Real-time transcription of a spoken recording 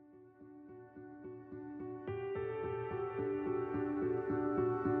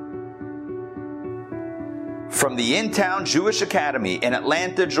From the In-Town Jewish Academy in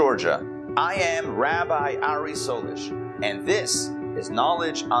Atlanta, Georgia, I am Rabbi Ari Solish, and this is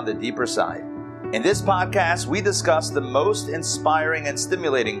Knowledge on the Deeper Side. In this podcast, we discuss the most inspiring and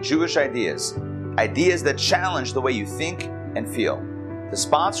stimulating Jewish ideas that challenge the way you think and feel. To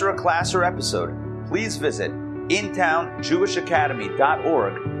sponsor a class or episode, please visit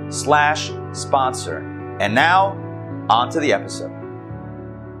intownjewishacademy.org/sponsor. And now, on to the episode.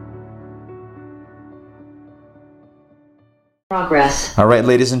 Progress. All right,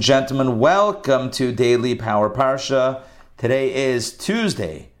 ladies and gentlemen, welcome to Daily Power Parsha. Today is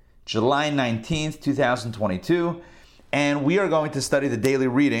Tuesday, July 19th, 2022, and we are going to study the daily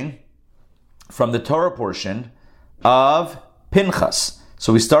reading from the Torah portion of Pinchas.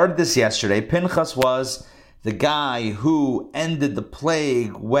 So we started this yesterday. Pinchas was the guy who ended the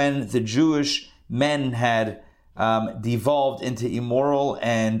plague when the Jewish men had devolved into immoral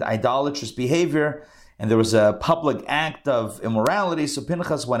and idolatrous behavior, and there was a public act of immorality. So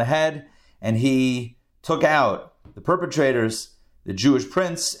Pinchas went ahead and he took out the perpetrators, the Jewish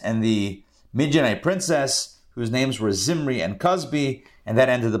prince and the Midianite princess, whose names were Zimri and Cosbi, and that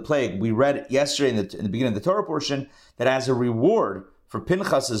ended the plague. We read yesterday in the beginning of the Torah portion that as a reward for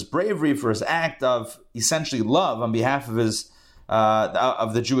Pinchas's bravery, for his act of essentially love on behalf of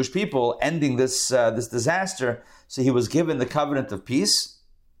of the Jewish people, ending this disaster, so he was given the covenant of peace,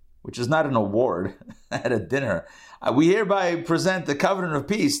 which is not an award at a dinner. We hereby present the covenant of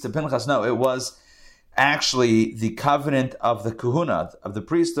peace to Pinchas. No, it was actually the covenant of the kahuna, of the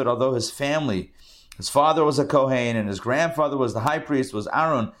priesthood, although his father was a Kohen and his grandfather was the high priest, was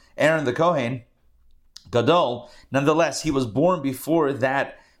Aaron the Kohen, Gadol. Nonetheless, he was born before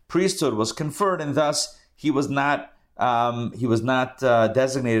that priesthood was conferred, and thus he was not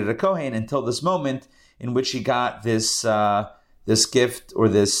designated a Kohen until this moment in which he got this gift or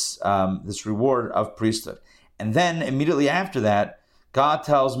this reward of priesthood. And then immediately after that, God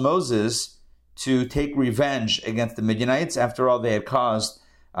tells Moses to take revenge against the Midianites. After all, they had caused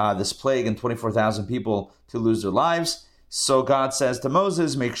this plague and 24,000 people to lose their lives. So God says to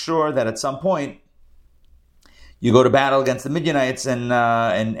Moses, make sure that at some point you go to battle against the Midianites and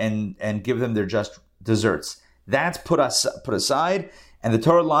give them their just deserts. That's put aside, and the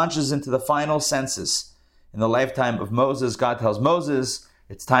Torah launches into the final census. In the lifetime of Moses, God tells Moses,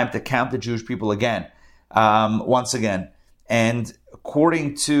 it's time to count the Jewish people again, once again. And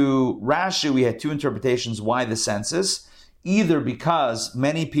according to Rashi, we had two interpretations why the census. Either because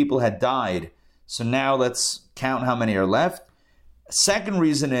many people had died, so now let's count how many are left. Second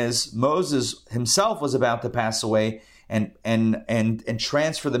reason is Moses himself was about to pass away and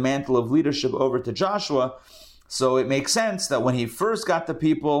transfer the mantle of leadership over to Joshua. So it makes sense that when he first got the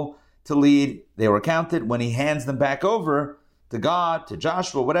people to lead, they were counted. When he hands them back over to God, to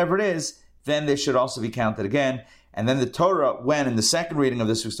Joshua, whatever it is, then they should also be counted again. And then the Torah went, in the second reading of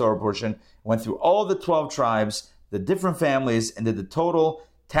this week's Torah portion, went through all the 12 tribes, the different families, and did the total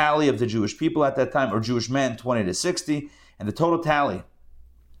tally of the Jewish people at that time, or Jewish men, 20 to 60. And the total tally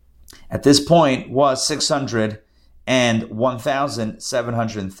at this point was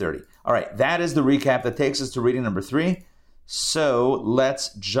 601,730. All right, that is the recap that takes us to reading number 3. So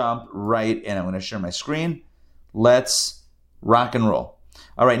let's jump right in. I'm going to share my screen. Let's rock and roll.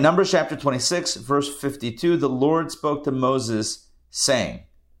 All right, Numbers chapter 26, verse 52. The Lord spoke to Moses, saying,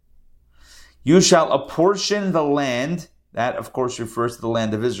 you shall apportion the land. That, of course, refers to the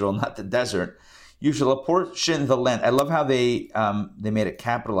land of Israel, not the desert. You shall apportion the land. I love how they made it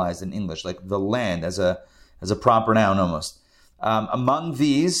capitalized in English, like the land as a proper noun almost. Among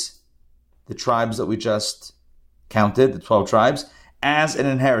these, the tribes that we just counted, the 12 tribes, as an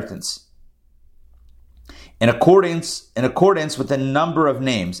inheritance, in accordance with the number of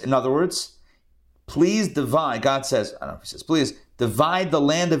names. In other words, please divide. God says, I don't know if he says, please divide the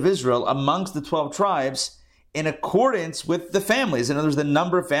land of Israel amongst the 12 tribes in accordance with the families. In other words, the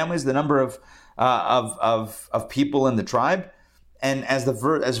number of families, the number of people in the tribe. And as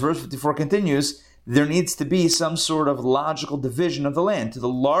verse 54 continues, there needs to be some sort of logical division of the land. To the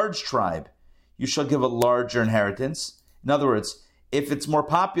large tribe, you shall give a larger inheritance. In other words, if it's more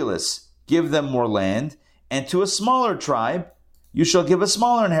populous, give them more land. And to a smaller tribe, you shall give a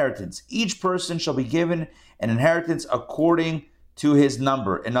smaller inheritance. Each person shall be given an inheritance according to his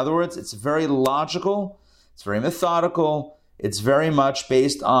number. In other words, it's very logical, it's very methodical, it's very much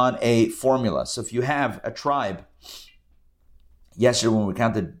based on a formula. So if you have a tribe, yesterday when we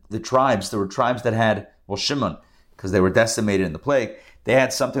counted the tribes, there were tribes that had, Shimon, because they were decimated in the plague, they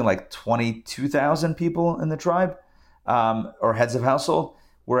had something like 22,000 people in the tribe, or heads of household,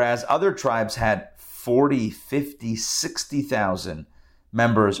 whereas other tribes had 40, 50, 60,000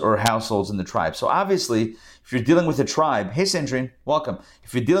 members or households in the tribe. So obviously, if you're dealing with a tribe, hey Sandrine, welcome.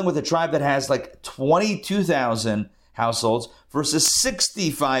 If you're dealing with a tribe that has like 22,000 households versus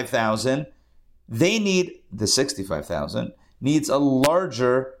 65,000, the 65,000 needs a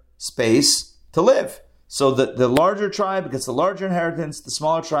larger space to live. So the larger tribe gets the larger inheritance, the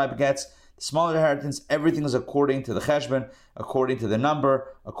smaller tribe gets the smaller inheritance. Everything is according to the cheshbon, according to the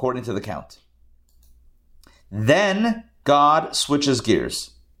number, according to the count. Then God switches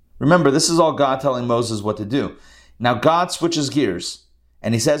gears. Remember, this is all God telling Moses what to do. Now God switches gears,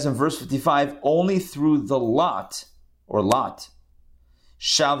 and he says in verse 55, only through the lot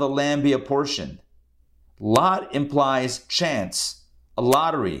shall the land be apportioned. Lot implies chance, a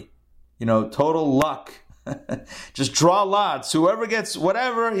lottery, total luck. Just draw lots. Whoever gets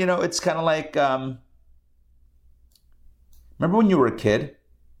whatever, it's kind of like, remember when you were a kid,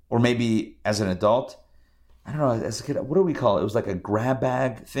 or maybe as an adult? I don't know, as a kid, what do we call it? It was like a grab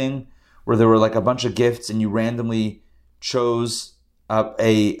bag thing where there were like a bunch of gifts and you randomly chose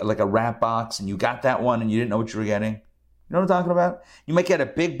a wrap box and you got that one and you didn't know what you were getting. You know what I'm talking about? You might get a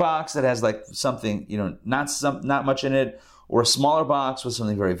big box that has like something, not much in it, or a smaller box with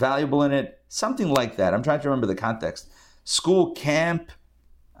something very valuable in it. Something like that. I'm trying to remember the context. School, camp,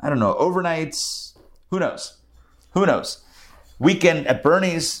 I don't know, overnights, who knows? Weekend at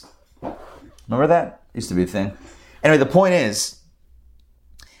Bernie's. Remember that? Used to be a thing. Anyway, the point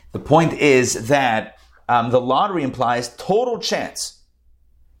is that the lottery implies total chance.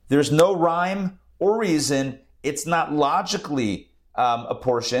 There's no rhyme or reason. It's not logically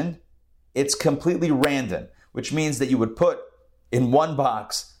apportioned. It's completely random, which means that you would put in one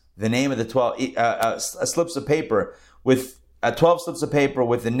box the name of the 12 slips of paper with 12 slips of paper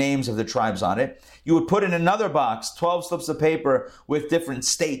with the names of the tribes on it. You would put in another box 12 slips of paper with different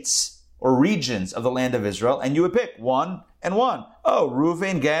states or regions of the land of Israel, and you would pick one and one. Oh,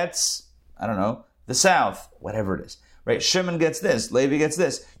 Reuven gets, I don't know, the south, whatever it is, right? Shimon gets this, Levi gets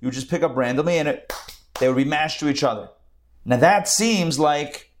this. You would just pick up randomly, and they would be matched to each other. Now that seems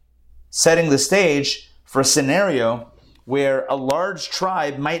like setting the stage for a scenario where a large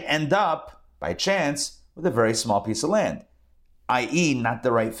tribe might end up, by chance, with a very small piece of land, i.e. not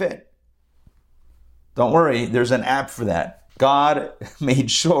the right fit. Don't worry, there's an app for that. God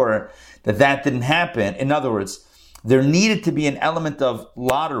made sure that didn't happen. In other words, there needed to be an element of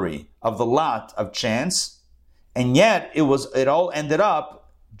lottery, of the lot, of chance, and yet it all ended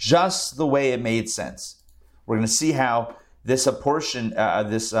up just the way it made sense. We're going to see how this apportioning of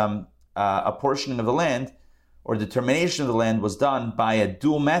the land or determination of the land was done by a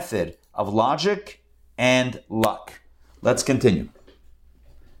dual method of logic and luck. Let's continue.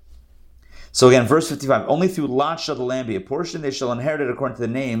 So again, verse 55, only through lot shall the land be apportioned. They shall inherit it according to the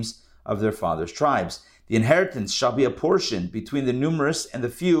names of their fathers' tribes. The inheritance shall be apportioned between the numerous and the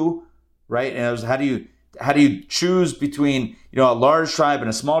few, right? And how do you choose between a large tribe and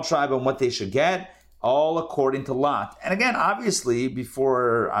a small tribe and what they should get? All according to lot. And again, obviously,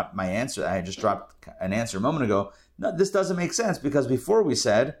 before my answer, I just dropped an answer a moment ago. No, this doesn't make sense because before we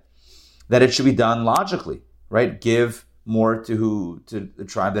said that it should be done logically, right? Give more to the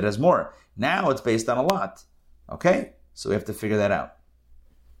tribe that has more. Now it's based on a lot. Okay, so we have to figure that out.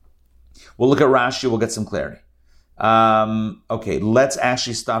 We'll look at Rashi. We'll get some clarity. Okay, let's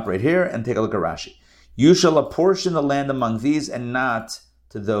actually stop right here and take a look at Rashi. You shall apportion the land among these and not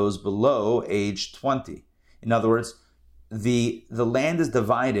to those below age 20. In other words, the land is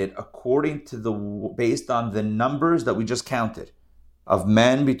divided according to based on the numbers that we just counted of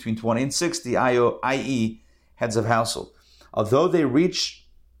men between 20 and 60, i.e. heads of household. Although they reach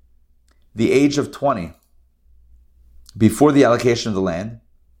the age of 20 before the allocation of the land,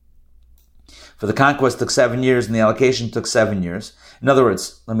 for the conquest took 7 years and the allocation took 7 years. In other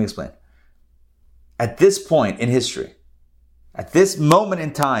words, let me explain. At this point in history, at this moment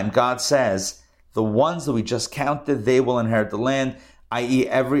in time, God says, the ones that we just counted, they will inherit the land, i.e.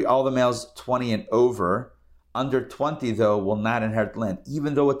 all the males 20 and over. Under 20, though, will not inherit the land,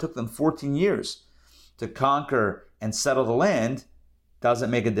 even though it took them 14 years to conquer and settle the land. Doesn't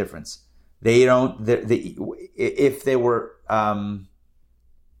make a difference. If they were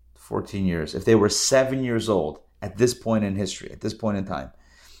 14 years, if they were 7 years old at this point in history, at this point in time,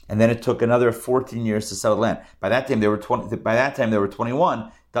 and then it took another 14 years to settle the land. By that time they were 20. By that time they were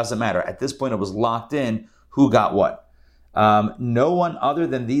 21. Doesn't matter. At this point, it was locked in who got what. No one other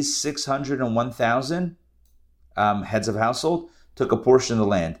than these 601,000 heads of household took a portion of the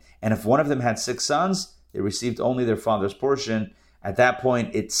land. And if one of them had 6 sons, they received only their father's portion. At that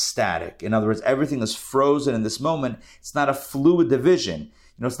point, it's static. In other words, everything is frozen in this moment. It's not a fluid division.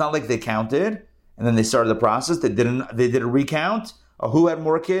 It's not like they counted and then they started the process. They did a recount. Who had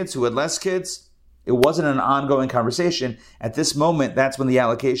more kids? Who had less kids? It wasn't an ongoing conversation. At this moment, that's when the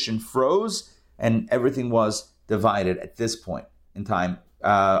allocation froze and everything was divided at this point in time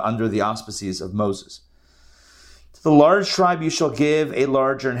under the auspices of Moses. To the large tribe you shall give a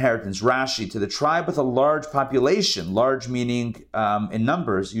larger inheritance. Rashi, to the tribe with a large population, large meaning in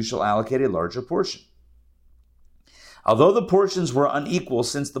numbers, you shall allocate a larger portion. Although the portions were unequal,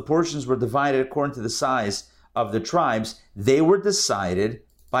 since the portions were divided according to the size of the tribes, they were decided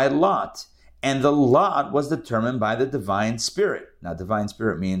by lot. And the lot was determined by the divine spirit. Now, divine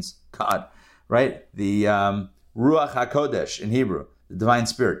spirit means God, right? The Ruach HaKodesh in Hebrew, the divine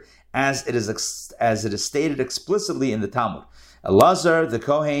spirit, as it is stated explicitly in the Talmud. Elazar, the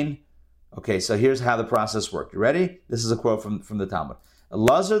Kohen. Okay, so here's how the process worked. You ready? This is a quote from the Talmud.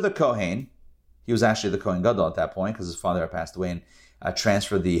 Elazar, the Kohen, he was actually the Kohen Gadol at that point because his father had passed away and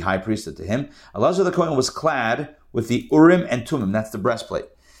transferred the high priesthood to him. Elazar, the Kohen, was clad with the Urim and Tumim. That's the breastplate.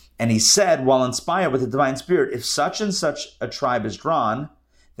 And he said, while inspired with the divine spirit, if such and such a tribe is drawn,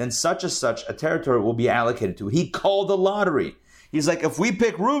 then such and such a territory will be allocated to it. He called the lottery. He's like, if we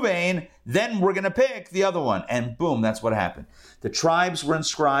pick Reuven, then we're going to pick the other one. And boom, that's what happened. The tribes were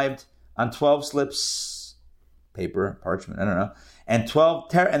inscribed on 12 slips, paper, parchment, I don't know, and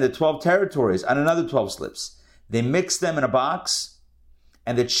the 12 territories on another 12 slips. They mixed them in a box,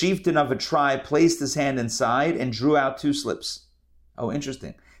 and the chieftain of a tribe placed his hand inside and drew out 2 slips. Oh,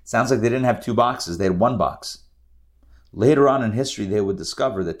 interesting. Sounds like they didn't have 2 boxes. They had 1 box. Later on in history, they would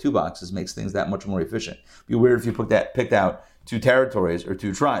discover that 2 boxes makes things that much more efficient. It'd be weird if you picked out 2 territories or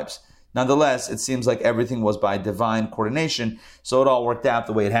 2 tribes. Nonetheless, it seems like everything was by divine coordination, so it all worked out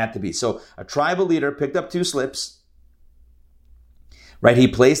the way it had to be. So a tribal leader picked up 2 slips, right? He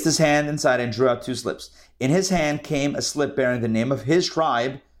placed his hand inside and drew out 2 slips. In his hand came a slip bearing the name of his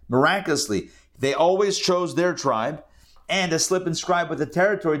tribe, miraculously. They always chose their tribe, and a slip inscribed with the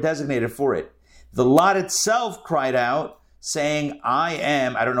territory designated for it. The lot itself cried out, saying,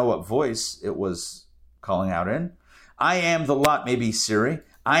 I don't know what voice it was calling out in. I am the lot, maybe Siri.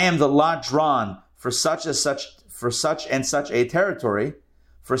 I am the lot drawn for such and such a territory,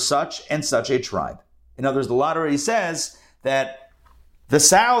 for such and such a tribe. In other words, the lottery says that the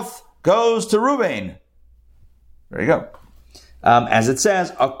south goes to Reuben. There you go. As it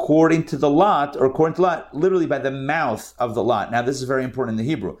says, according to the lot, literally by the mouth of the lot. Now, this is very important in the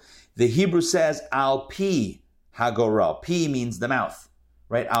Hebrew. The Hebrew says, al pi hagoral. Pi means the mouth,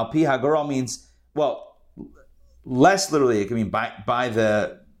 right? Al pi hagoral means, well, less literally, it can mean by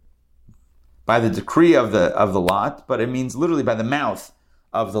the decree of the lot, but it means literally by the mouth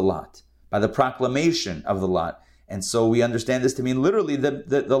of the lot, by the proclamation of the lot. And so we understand this to mean literally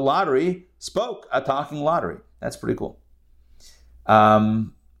the lottery spoke, a talking lottery. That's pretty cool. I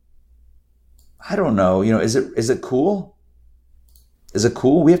don't know. Is it cool? Is it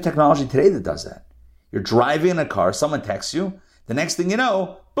cool? We have technology today that does that. You're driving in a car, someone texts you. The next thing you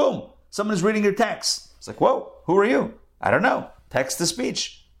know, boom, someone is reading your text. It's like, whoa, who are you? I don't know. Text to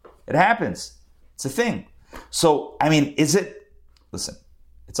speech. It happens. It's a thing. So, listen,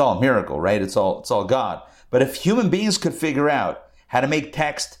 it's all a miracle, right? It's all God. But if human beings could figure out how to make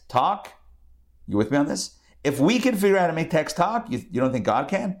text talk, you with me on this? If we can figure out how to make text talk, you don't think God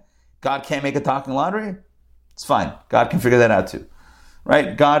can? God can't make a talking lottery? It's fine. God can figure that out too,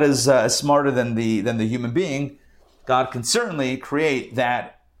 right? God is smarter than the human being. God can certainly create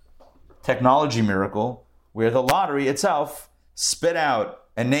that technology miracle where the lottery itself spit out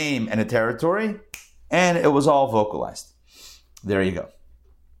a name and a territory, and it was all vocalized. There you go.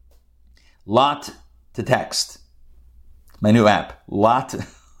 Lot to text. My new app.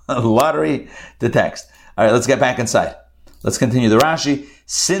 Lottery to text. All right, let's get back inside. Let's continue the Rashi.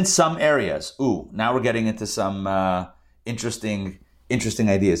 Since some areas, now we're getting into some interesting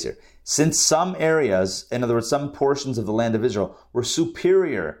ideas here. Since some areas, in other words, some portions of the land of Israel were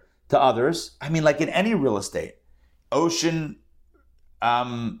superior to others, like in any real estate, ocean,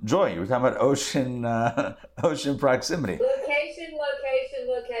 Joy, you were talking about ocean proximity.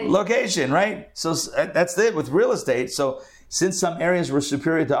 Location, right? So that's it with real estate. So since some areas were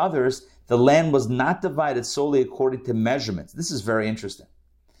superior to others, the land was not divided solely according to measurements. This is very interesting.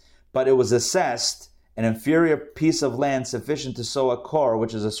 But it was assessed an inferior piece of land sufficient to sow a kor,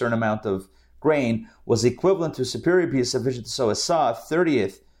 which is a certain amount of grain, was equivalent to a superior piece sufficient to sow a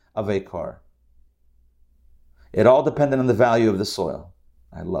 30th of a kor. It all depended on the value of the soil.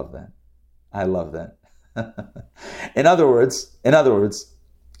 I love that. In other words,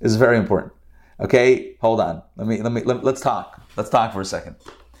 it's very important. Okay, hold on. Let's talk. Let's talk for a second.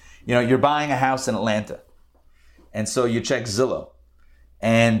 You're buying a house in Atlanta, and so you check Zillow,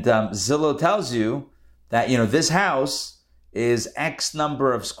 and Zillow tells you that this house is X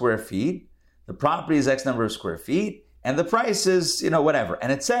number of square feet, the property is X number of square feet, and the price is, whatever.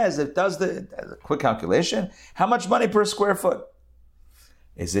 And it says, it does the quick calculation, how much money per square foot?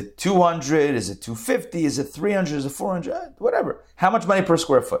 Is it 200? Is it 250? Is it 300? Is it 400? Whatever. How much money per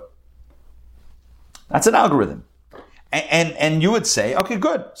square foot? That's an algorithm. And you would say, okay,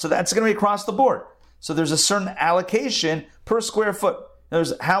 good. So that's going to be across the board. So there's a certain allocation per square foot.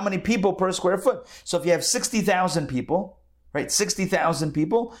 There's how many people per square foot. So if you have 60,000 people, right, 60,000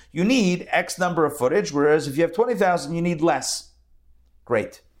 people, you need X number of footage, whereas if you have 20,000, you need less.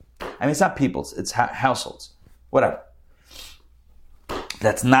 Great. I mean, it's not peoples, it's households. Whatever.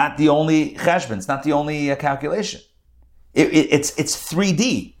 That's not the only cheshbon. It's not the only calculation. It's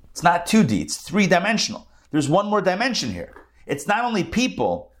 3D. It's not 2D. It's three-dimensional. There's one more dimension here. It's not only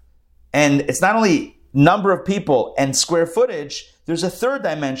people, and it's not only number of people and square footage. There's a third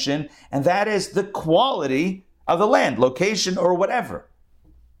dimension, and that is the quality of the land, location, or whatever.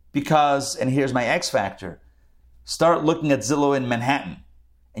 Because, and here's my X factor, start looking at Zillow in Manhattan,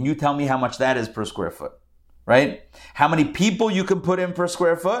 and you tell me how much that is per square foot, right? How many people you can put in per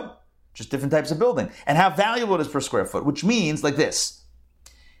square foot? Just different types of building. And how valuable it is per square foot, which means like this.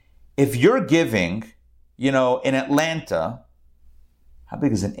 If you're giving, in Atlanta, how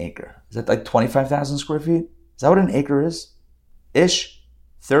big is an acre? Is that like 25,000 square feet? Is that what an acre is? Ish?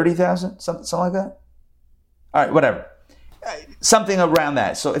 30,000? Something like that? All right, whatever. Something around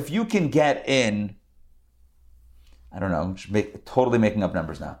that. So if you can get in, I don't know, I'm totally making up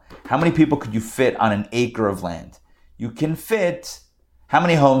numbers now. How many people could you fit on an acre of land? You can fit, how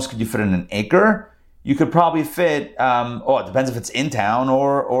many homes could you fit in an acre? You could probably fit, it depends if it's in town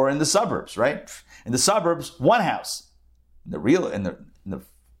or in the suburbs, right? In the suburbs, one house. In the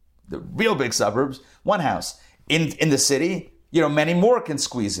real big suburbs, one house. In the city, many more can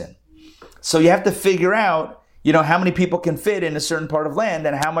squeeze in. So you have to figure out, how many people can fit in a certain part of land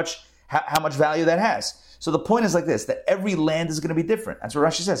and how much value that has. So the point is like this, that every land is going to be different. That's what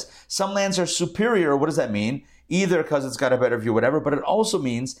Rashi says. Some lands are superior. What does that mean? Either because it's got a better view, whatever, but it also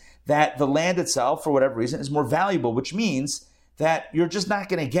means that the land itself, for whatever reason, is more valuable, which means that you're just not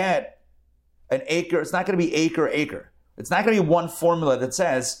going to get an acre. It's not going to be acre. It's not going to be one formula that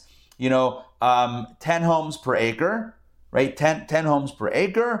says, 10 homes per acre, right? 10 homes per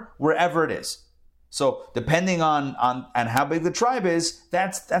acre, wherever it is. So depending on how big the tribe is,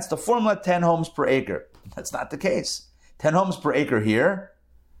 that's the formula, 10 homes per acre. That's not the case. 10 homes per acre here,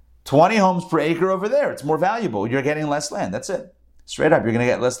 20 homes per acre over there. It's more valuable. You're getting less land. That's it. Straight up, you're going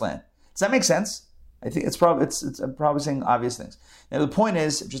to get less land. Does that make sense? I think I'm probably saying obvious things. Now the point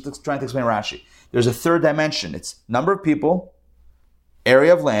is, just trying to explain Rashi. There's a third dimension. It's number of people,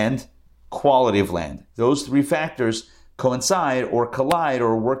 area of land, quality of land. Those three factors coincide or collide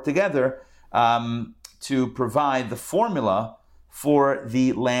or work together to provide the formula for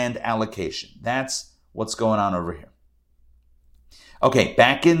the land allocation. That's what's going on over here. Okay,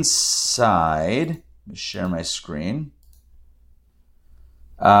 back inside. Let me share my screen.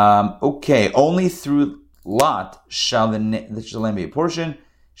 Only through Lot shall the land be a portion,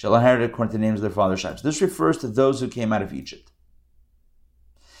 shall inherit according to the names of their father's tribes. This refers to those who came out of Egypt.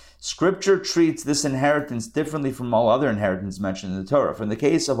 Scripture treats this inheritance differently from all other inheritance mentioned in the Torah. For in the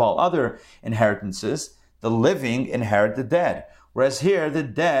case of all other inheritances, the living inherit the dead, whereas here the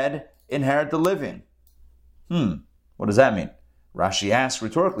dead inherit the living. What does that mean? Rashi asks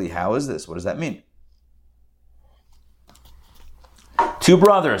rhetorically, how is this? What does that mean? Two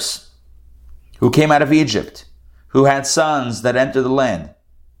brothers who came out of Egypt, who had sons that entered the land.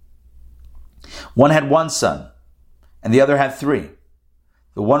 One had one son, and the other had three.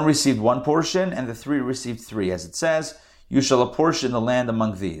 The one received one portion, and the three received three. As it says, you shall apportion the land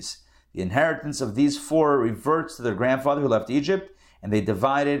among these. The inheritance of these four reverts to their grandfather who left Egypt, and they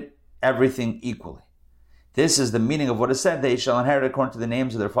divided everything equally. This is the meaning of what is said, they shall inherit according to the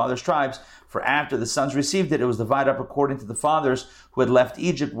names of their father's tribes. For after the sons received it, it was divided up according to the fathers who had left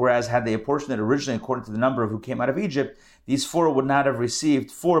Egypt, whereas had they apportioned it originally according to the number of who came out of Egypt, these four would not have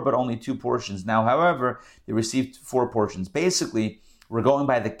received four, but only two portions. Now, however, they received four portions. Basically, we're going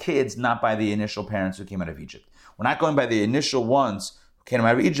by the kids, not by the initial parents who came out of Egypt. We're not going by the initial ones who came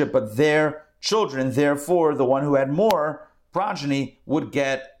out of Egypt, but their children. Therefore, the one who had more progeny would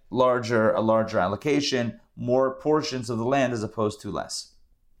get a larger allocation, more portions of the land as opposed to less.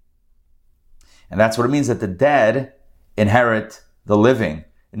 And that's what it means that the dead inherit the living.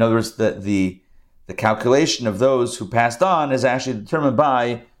 In other words, the calculation of those who passed on is actually determined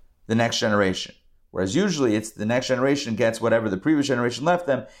by the next generation. Whereas usually it's the next generation gets whatever the previous generation left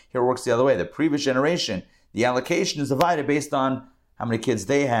them. Here it works the other way. The previous generation, the allocation is divided based on how many kids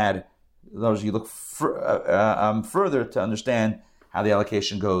they had In other words, you look further to understand how the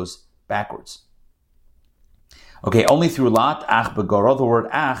allocation goes backwards. Okay, only through Lot, ach begorah, the word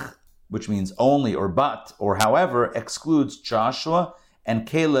ach, which means only or but or however, excludes Joshua and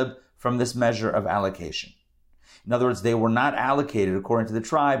Caleb from this measure of allocation. In other words, they were not allocated according to the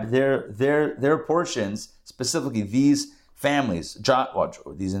tribe. Their portions, specifically these families,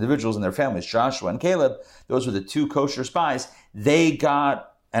 these individuals and their families, Joshua and Caleb, those were the two kosher spies. They got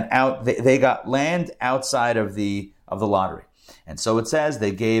they got land outside of the lottery, and so it says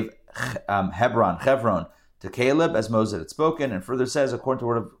they gave Hebron to Caleb as Moses had spoken, and further says, according to the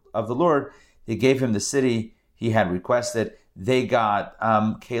word of the Lord, they gave him the city he had requested. They got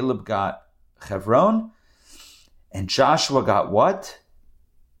Caleb got Hebron, and Joshua got what?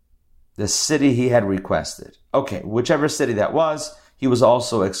 The city he had requested. Okay, whichever city that was, he was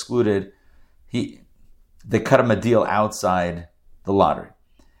also excluded. They cut him a deal outside the lottery.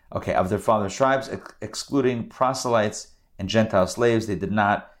 Okay, of their father's tribes, excluding proselytes and Gentile slaves, they did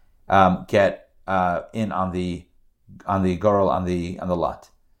not get in on the goral on the lot.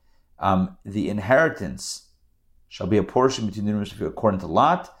 The inheritance shall be a portion between the numerous few according to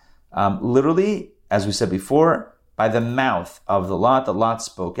Lot. Literally, as we said before, by the mouth of the Lot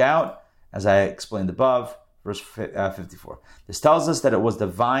spoke out, as I explained above, verse 54. This tells us that it was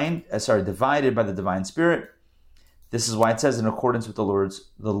divided by the divine Spirit. This is why it says in accordance with the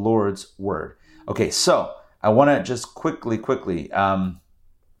Lord's word. Okay, so I want to just quickly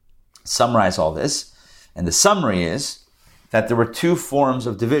summarize all this. And the summary is that there were two forms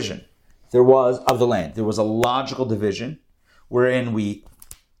of division. There was of the land. There was a logical division wherein we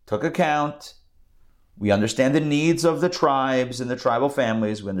took account, we understand the needs of the tribes and the tribal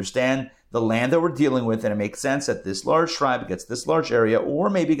families, we understand the land that we're dealing with, and it makes sense that this large tribe gets this large area, or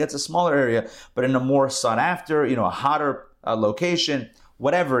maybe gets a smaller area, but in a more sought after, a hotter location,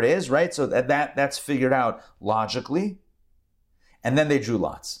 whatever it is, right? So that's figured out logically. And then they drew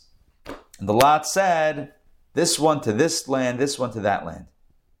lots. And the lot said, this one to this land, this one to that land.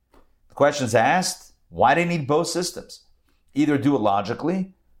 The question is asked, why do you need both systems? Either do it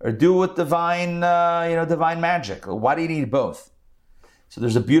logically or do it with divine magic. Why do you need both? So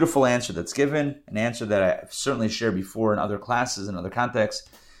there's a beautiful answer that's given, an answer that I've certainly shared before in other classes, in other contexts,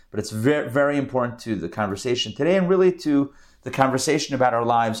 but it's very, very important to the conversation today and really to the conversation about our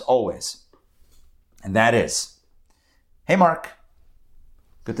lives always. And that is, hey Mark,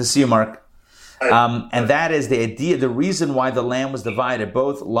 good to see you, Mark. And that is the idea, the reason why the land was divided,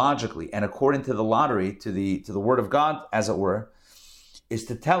 both logically and according to the lottery, to the word of God, as it were, is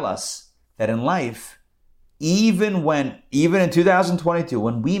to tell us that in life, even in 2022,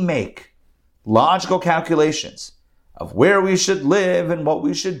 when we make logical calculations of where we should live and what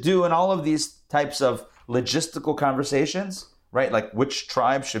we should do and all of these types of logistical conversations, right? Like which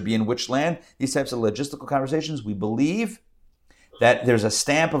tribe should be in which land, these types of logistical conversations, we believe that there's a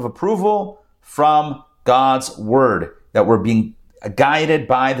stamp of approval from God's word, that we're being guided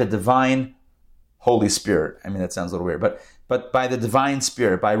by the divine Holy Spirit. I mean, that sounds a little weird, but by the divine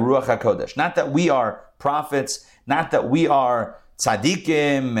Spirit, by Ruach HaKodesh. Not that we are prophets, not that we are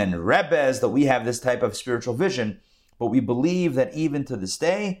tzaddikim and rebbes, that we have this type of spiritual vision, but we believe that even to this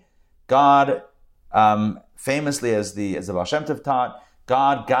day, God, famously as the Baal Shem Tov taught,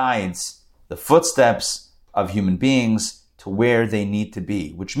 God guides the footsteps of human beings to where they need to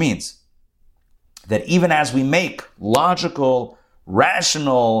be, which means that even as we make logical,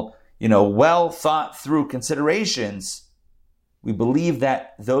 rational, well thought through considerations, we believe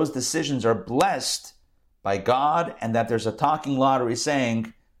that those decisions are blessed by God and that there's a talking lottery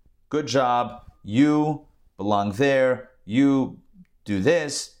saying, good job, you belong there, you do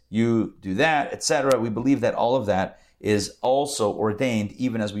this, you do that, etc. We believe that all of that is also ordained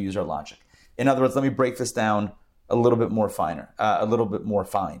even as we use our logic. In other words, let me break this down a little bit more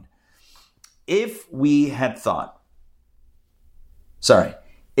fine. If we had thought,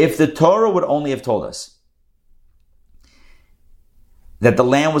 if the Torah would only have told us that the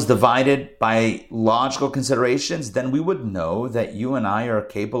land was divided by logical considerations, then we would know that you and I are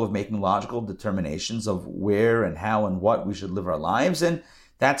capable of making logical determinations of where and how and what we should live our lives, and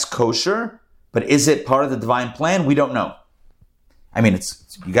that's kosher. But is it part of the divine plan? We don't know. I mean,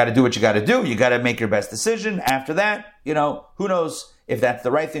 you got to do what you got to do. You got to make your best decision. After that, who knows if that's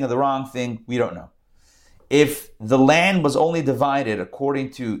the right thing or the wrong thing? We don't know. If the land was only divided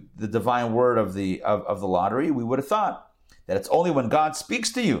according to the divine word of the lottery, we would have thought that it's only when God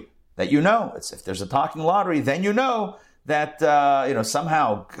speaks to you that It's if there's a talking lottery, then that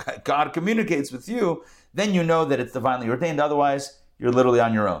somehow God communicates with you. Then that it's divinely ordained. Otherwise, you're literally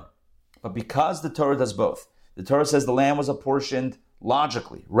on your own. But because the Torah does both, the Torah says the land was apportioned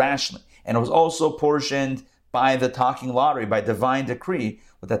logically, rationally. And it was also portioned by the talking lottery, by divine decree.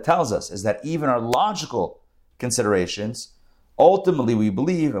 What that tells us is that even our logical considerations, ultimately we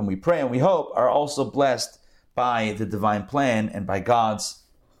believe and we pray and we hope, are also blessed by the divine plan and by God's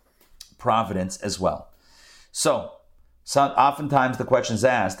providence as well. So oftentimes the question is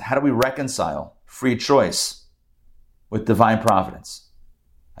asked, how do we reconcile free choice with divine providence?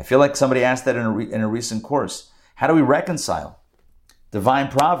 I feel like somebody asked that in a recent course. How do we reconcile divine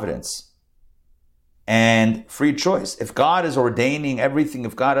providence and free choice? If God is ordaining everything,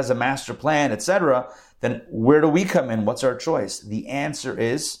 if God has a master plan, etc., then where do we come in? What's our choice? The answer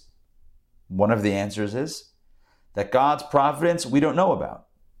is, one of the answers is, that God's providence we don't know about.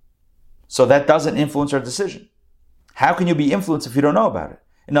 So that doesn't influence our decision. How can you be influenced if you don't know about it?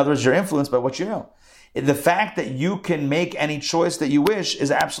 In other words, you're influenced by what you know. The fact that you can make any choice that you wish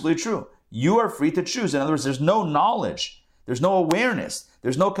is absolutely true. You are free to choose. In other words, there's no knowledge, there's no awareness,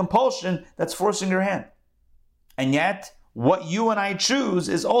 there's no compulsion that's forcing your hand. And yet, what you and I choose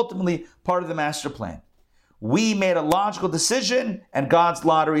is ultimately part of the master plan. We made a logical decision, and God's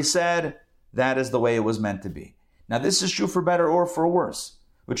lottery said that is the way it was meant to be. Now, this is true for better or for worse,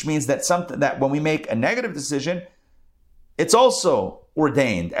 which means that when we make a negative decision, it's also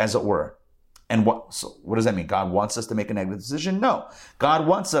ordained, as it were. And what does that mean? God wants us to make a negative decision? No. God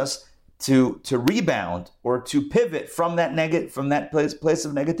wants us to rebound or to pivot from that place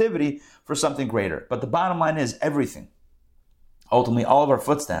of negativity for something greater. But the bottom line is everything. Ultimately, all of our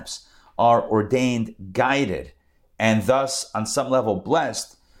footsteps are ordained, guided, and thus, on some level,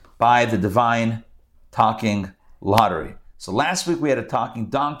 blessed by the divine talking lottery. So last week we had a talking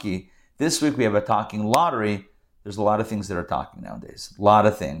donkey. This week we have a talking lottery. There's a lot of things that are talking nowadays. A lot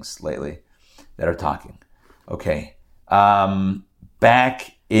of things lately that are talking. Okay.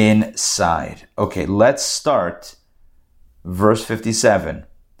 Back inside. Okay, let's start verse 57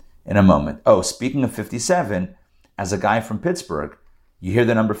 in a moment. Oh, speaking of 57, as a guy from Pittsburgh, you hear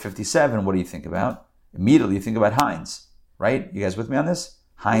the number 57, what do you think about? Immediately you think about Heinz, right? You guys with me on this?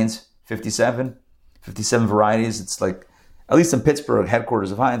 Heinz, 57 varieties. It's like, at least in Pittsburgh,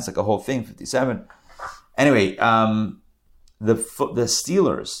 headquarters of Heinz, like a whole thing, 57. Anyway, the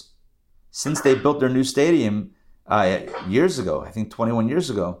Steelers, since they built their new stadium years ago, I think 21 years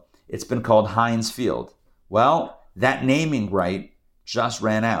ago, it's been called Heinz Field. Well, that naming right just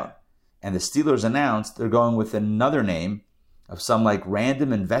ran out. And the Steelers announced they're going with another name of some like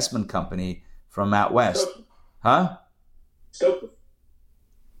random investment company from out west. Stokely. Huh? Stokely.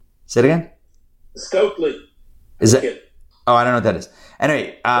 Say it again? Stokely. Is it? Oh, I don't know what that is.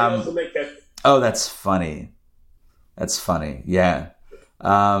 Anyway. They also make that. Oh, that's funny. That's funny. Yeah.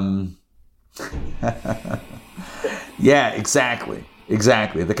 Yeah, exactly.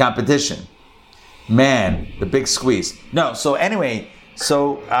 The competition. Man, the big squeeze. No, so anyway,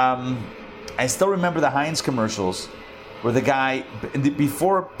 I still remember the Heinz commercials where the guy,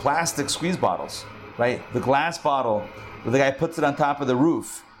 before plastic squeeze bottles, right? The glass bottle where the guy puts it on top of the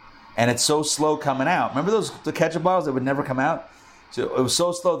roof and it's so slow coming out. Remember the ketchup bottles that would never come out? So it was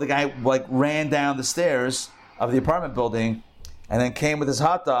so slow, the guy like ran down the stairs of the apartment building and then came with his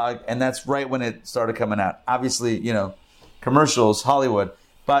hot dog, and that's right when it started coming out. Obviously, commercials, Hollywood,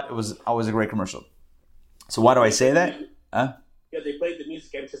 but it was always a great commercial. So why do I say that? Huh? Yeah, they played the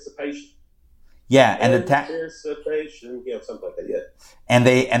music Anticipation. Yeah, and Anticipation, something like that, yeah. And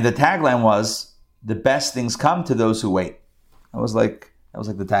the tagline was, "The best things come to those who wait." That was like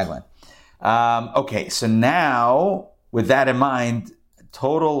the tagline. Okay, so now with that in mind,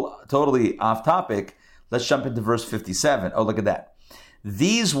 totally off topic, let's jump into verse 57. Oh, look at that.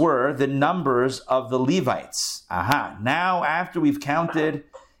 These were the numbers of the Levites. Aha. Now, after we've counted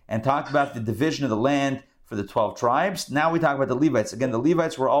and talked about the division of the land for the 12 tribes, now we talk about the Levites. Again, the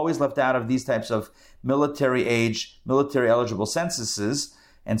Levites were always left out of these types of military eligible censuses.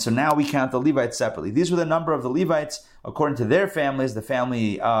 And so now we count the Levites separately. These were the number of the Levites according to their families, the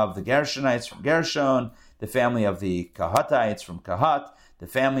family of the Gershonites from Gershon, the family of the Kahatites from Kahat, the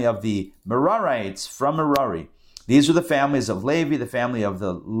family of the Merarites from Merari. These are the families of Levi, the family of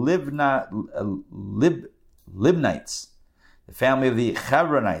the Libnites, the family of the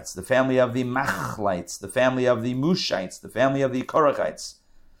Chevronites, the family of the Machlites, the family of the Mushites, the family of the Korachites.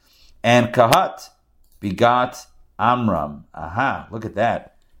 And Kahat begot Amram. Aha, look at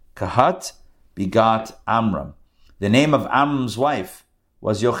that. Kahat begot Amram. The name of Amram's wife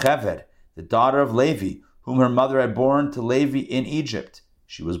was Yocheved, the daughter of Levi, whom her mother had born to Levi in Egypt.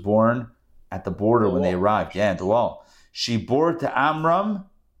 She was born at the border when they arrived. Yeah, at the wall. She bore to Amram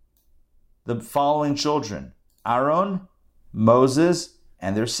the following children: Aaron, Moses,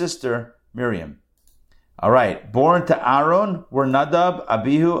 and their sister Miriam. All right. Born to Aaron were Nadab,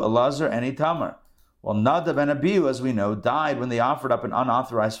 Abihu, Elazar, and Itamar. Well, Nadab and Abihu, as we know, died when they offered up an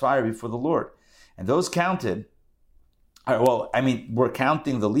unauthorized fire before the Lord. And those counted, we're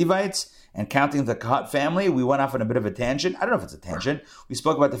counting the Levites and counting the Kahat family. We went off on a bit of a tangent. I don't know if it's a tangent. We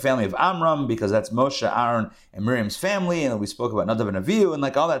spoke about the family of Amram because that's Moshe, Aaron, and Miriam's family. And then we spoke about Nadab and Abihu and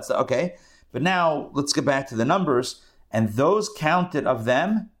like all that stuff. Okay. But now let's get back to the numbers. And those counted of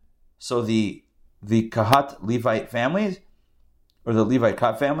them, so the Kahat Levite families, or the Levite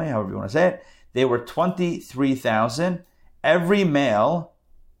Kahat family, however you want to say it, they were 23,000, every male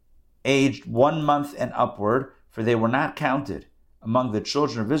aged 1 month and upward, for they were not counted among the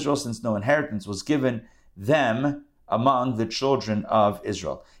children of Israel, since no inheritance was given them among the children of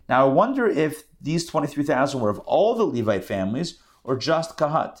Israel. Now, I wonder if these 23,000 were of all the Levite families or just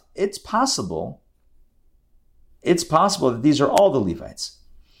Kahat. It's possible that these are all the Levites.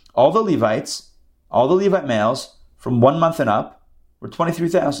 All the Levites, all the Levite males from 1 month and up were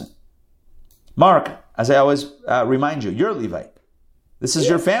 23,000. Mark, as I always remind you, you're a Levite. This is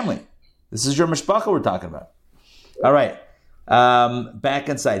your family. This is your mishpacha we're talking about. All right. Back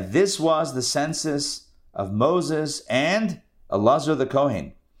inside. This was the census of Moses and Elazar the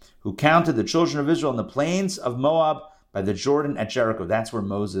Kohen, who counted the children of Israel in the plains of Moab by the Jordan at Jericho. That's where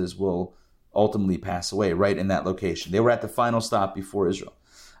Moses will ultimately pass away, right in that location. They were at the final stop before Israel.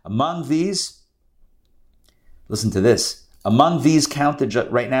 Among these, listen to this, among these counted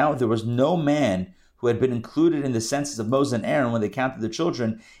right now, there was no man who had been included in the census of Moses and Aaron when they counted the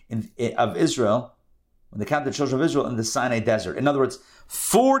children of Israel, in the Sinai desert. In other words,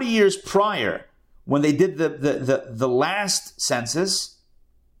 40 years prior, when they did the last census,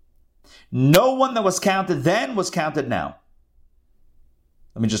 no one that was counted then was counted now.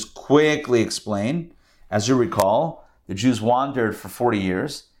 Let me just quickly explain. As you recall, the Jews wandered for 40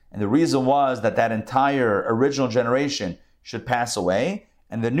 years, and the reason was that entire original generation should pass away,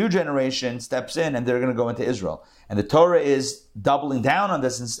 and the new generation steps in, and they're going to go into Israel. And the Torah is doubling down on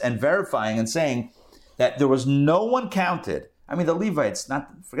this and verifying and saying that there was no one counted. I mean, the Levites,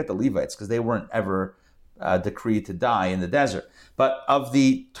 forget the Levites, because they weren't ever decreed to die in the desert. But of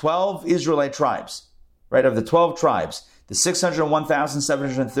the 12 Israelite tribes, right, of the 12 tribes, the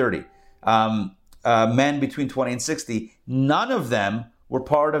 601,730 men between 20 and 60, none of them were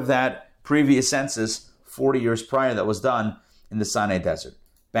part of that previous census 40 years prior that was done in the Sinai desert.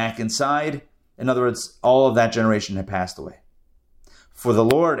 Back inside, in other words, all of that generation had passed away. For the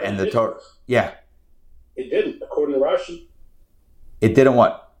Lord and the Torah, yeah. It didn't, according to Rashi. It didn't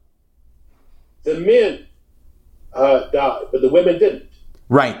what? The men died, but the women didn't.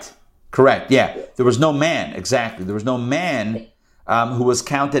 Right. Correct. Yeah. There was no man. Exactly. There was no man who was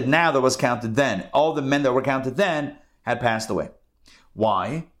counted now that was counted then. All the men that were counted then had passed away.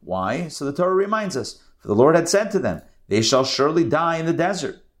 Why? Why? So the Torah reminds us, for the Lord had said to them, they shall surely die in the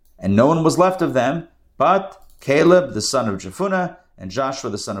desert, and no one was left of them but Caleb, the son of Jephunneh, and Joshua,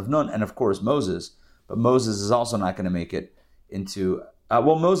 the son of Nun, and of course Moses. But Moses is also not going to make it into,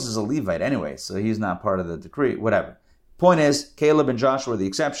 Moses is a Levite anyway, so he's not part of the decree, whatever. Point is, Caleb and Joshua were the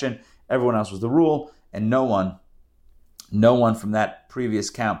exception, everyone else was the rule, and no one from that previous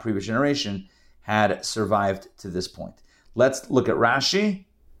generation had survived to this point. Let's look at Rashi.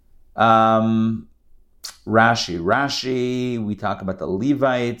 Rashi, we talk about the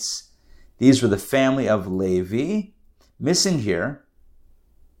Levites. These were the family of Levi. Missing here,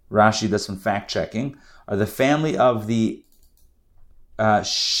 Rashi does some fact checking, are the family of the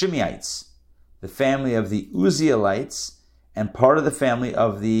Shimeites, the family of the Uzzielites, and part of the family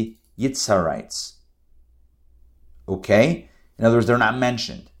of the Yitzharites. Okay? In other words, they're not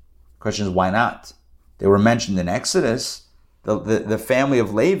mentioned. Question is, why not? They were mentioned in Exodus. The family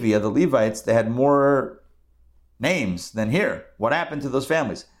of Levi, of the Levites, they had more names than here. What happened to those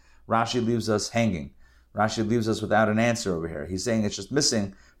families? Rashi leaves us hanging. Rashi leaves us without an answer over here. He's saying it's just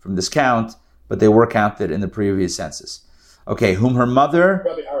missing from this count, but they were counted in the previous census. Okay, whom her mother...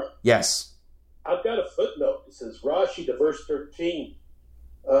 Rabbi Aaron, yes. I've got a footnote. It says Rashi, to verse 13,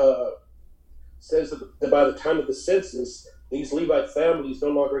 says that by the time of the census, these Levite families no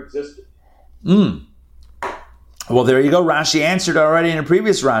longer existed. Well, there you go. Rashi answered already in a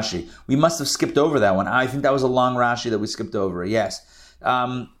previous Rashi. We must have skipped over that one. I think that was a long Rashi that we skipped over. Yes.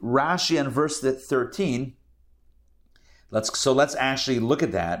 Rashi in verse 13. Let's actually look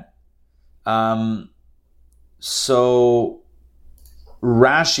at that. So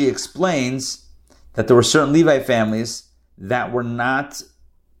Rashi explains that there were certain Levite families that were not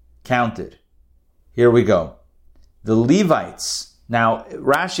counted. Here we go. The Levites. Now,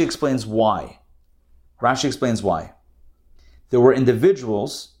 Rashi explains why. There were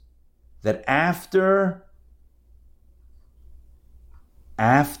individuals that after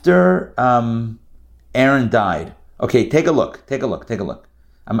after Aaron died. Okay, take a look.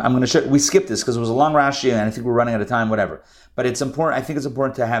 I'm going to show. We skipped this because it was a long Rashi, and I think we're running out of time. Whatever, but it's important. I think it's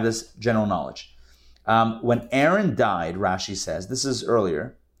important to have this general knowledge. When Aaron died, Rashi says, this is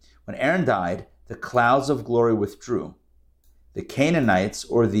earlier. When Aaron died, the clouds of glory withdrew. The Canaanites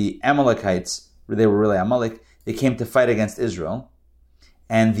or the Amalekites, they were really Amalek, they came to fight against Israel,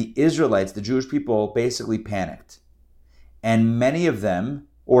 and the Israelites, the Jewish people, basically panicked, and many of them,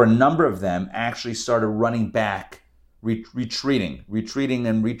 or a number of them, actually started running back, retreating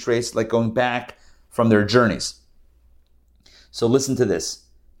and retraced, like going back from their journeys. So listen to this.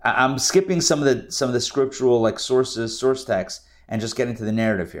 I'm skipping some of the scriptural source texts, and just getting to the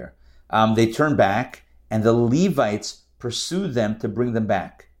narrative here. They turned back, and the Levites pursued them to bring them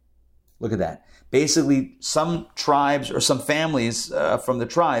back. Look at that. Basically, some tribes or some families from the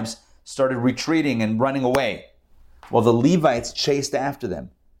tribes started retreating and running away, while the Levites chased after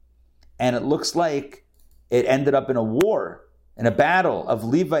them. And it looks like it ended up in a war, in a battle of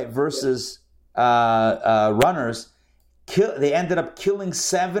Levite versus runners. They ended up killing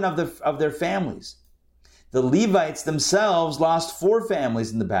 7 of their families. The Levites themselves lost 4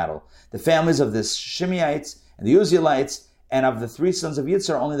 families in the battle. The families of the Shimeites and the Uzzielites, and of the 3 sons of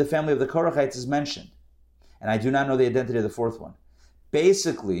Yitzhar, only the family of the Korachites is mentioned. And I do not know the identity of the 4th one.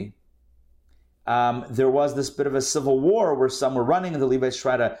 Basically, there was this bit of a civil war where some were running and the Levites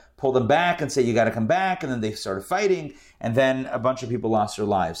tried to pull them back and say, you got to come back. And then they started fighting. And then a bunch of people lost their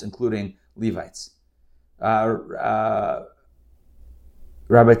lives, including Levites. Rabbi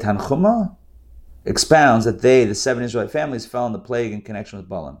Tanchuma expounds that the 7 Israelite families, fell in the plague in connection with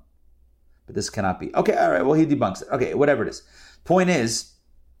Balaam. But this cannot be. Okay, all right, well, he debunks it. Okay, whatever it is. Point is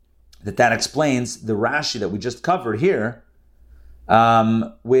that explains the Rashi that we just covered here,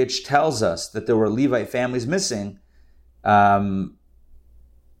 which tells us that there were Levite families missing. 1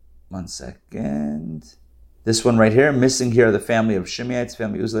 second. This one right here, missing here, the family of Shimeites,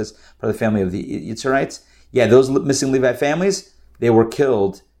 family of Uzzielites, part of the family of the Yitzharites. Yeah, those missing Levite families, they were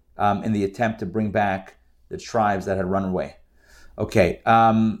killed in the attempt to bring back the tribes that had run away. Okay,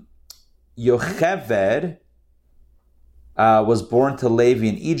 Yocheved was born to Levi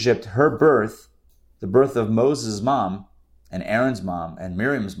in Egypt. Her birth, the birth of Moses' mom and Aaron's mom and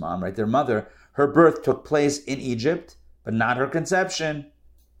Miriam's mom, right, their mother, her birth took place in Egypt, but not her conception.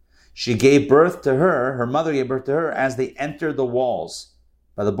 She gave birth to her mother gave birth to her as they entered the walls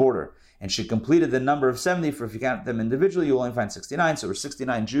by the border. And she completed the number of 70, for if you count them individually, you will only find 69. So there were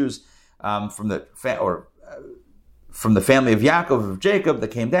 69 Jews from the family of Yaakov, of Jacob,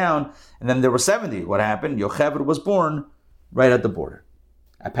 that came down. And then there were 70. What happened? Yocheved was born right at the border,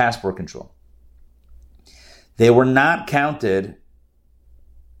 at passport control. They were not counted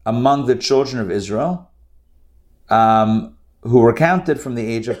among the children of Israel, who were counted from the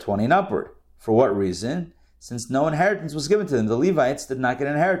age of 20 and upward. For what reason? Since no inheritance was given to them. The Levites did not get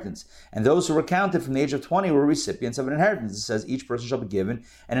an inheritance. And those who were counted from the age of 20 were recipients of an inheritance. It says each person shall be given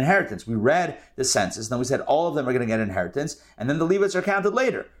an inheritance. We read the census, and then we said all of them are going to get an inheritance, and then the Levites are counted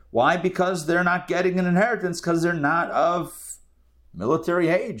later. Why? Because they're not getting an inheritance, because they're not of military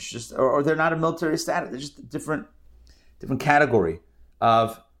age, or they're not of military status. They're just a different category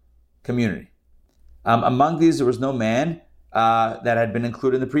of community. Among these, there was no man that had been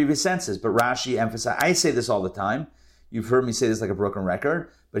included in the previous census. But Rashi emphasized, I say this all the time. You've heard me say this like a broken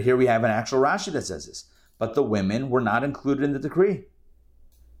record, but here we have an actual Rashi that says this. But the women were not included in the decree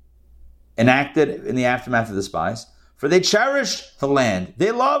enacted in the aftermath of the spies, for they cherished the land.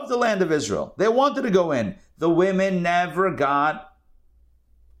 They loved the land of Israel. They wanted to go in. The women never got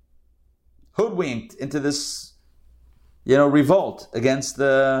hoodwinked into this, revolt against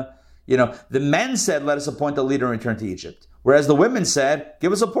the men said, let us appoint a leader and return to Egypt. Whereas the women said,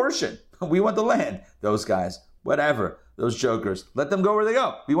 give us a portion. We want the land. Those guys, whatever, those jokers, let them go where they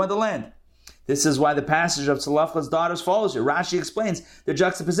go. We want the land. This is why the passage of Tzalafchad's daughters follows here. Rashi explains the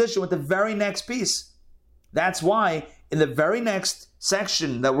juxtaposition with the very next piece. That's why in the very next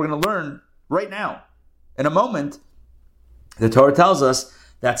section that we're going to learn right now, in a moment, the Torah tells us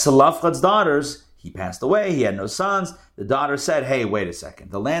that Tzalafchad's daughters, he passed away, he had no sons. The daughter said, hey, wait a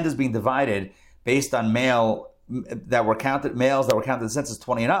second. The land is being divided based on males that were counted in the census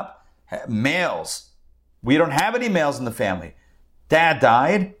 20 and up. Males. We don't have any males in the family. Dad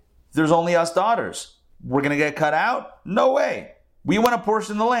died. There's only us daughters. We're going to get cut out? No way. We want a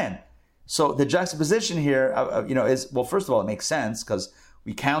portion of the land. So the juxtaposition here, is, well, first of all, it makes sense because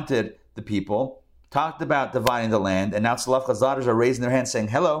we counted the people, talked about dividing the land, and now Tzalafchad's daughters are raising their hands saying,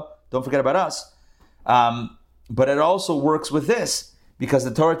 hello, don't forget about us. But it also works with this because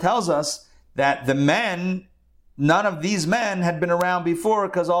the Torah tells us that the men none of these men had been around before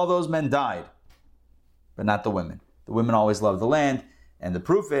because all those men died, but not the women. The women always loved the land. And the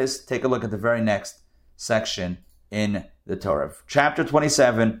proof is, take a look at the very next section in the Torah. Chapter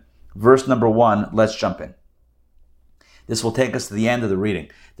 27, verse number 1, let's jump in. This will take us to the end of the reading.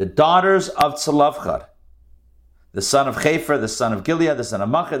 The daughters of Tzalafchad, the son of Chefer, the son of Gilead, the son of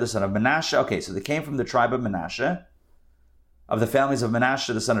Machir, the son of Menashe. Okay, so they came from the tribe of Menashe, of the families of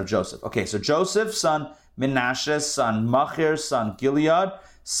Menashe, the son of Joseph. Okay, so Joseph, son Menashe, son Machir, son Gilead,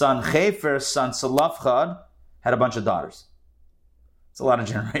 son Chefer, son Tzalafchad, had a bunch of daughters. It's a lot of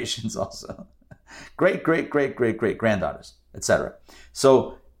generations also. Great granddaughters, etc.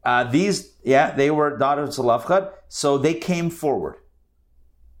 So they were daughters of Tzalafchad, so they came forward.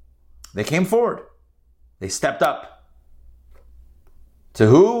 They stepped up. To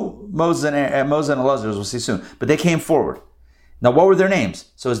who? Moses and Elazar, we'll see soon. But they came forward. Now, what were their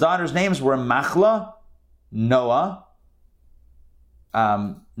names? So his daughters' names were Machla, Noah,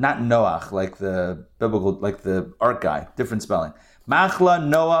 not Noach, like the biblical, like the art guy, different spelling. Machla,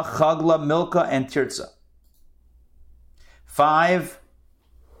 Noah, Chagla, Milcah, and Tirzah. 5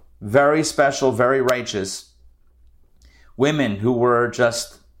 very special, very righteous women who were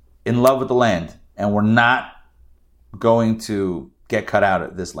just in love with the land and were not going to get cut out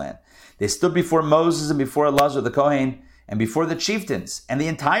of this land. They stood before Moses and before Elazar the Kohen and before the chieftains and the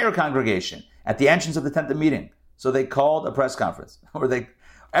entire congregation at the entrance of the tent of meeting. So they called a press conference,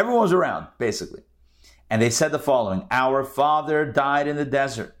 everyone was around, basically. And they said the following: our father died in the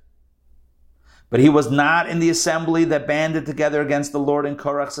desert, but he was not in the assembly that banded together against the Lord in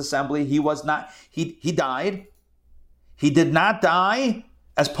Korach's assembly. He was not, he died. He did not die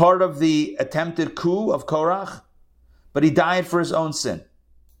as part of the attempted coup of Korach, but he died for his own sin.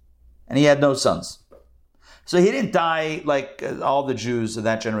 And he had no sons. So he didn't die like all the Jews of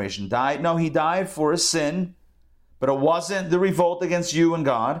that generation died. No, he died for his sin, but it wasn't the revolt against you and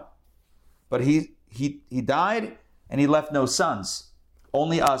God. But he died and he left no sons.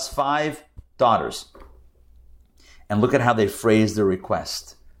 Only us, 5 daughters. And look at how they phrased their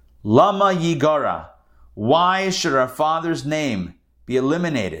request. Lama Yigara. Why should our father's name be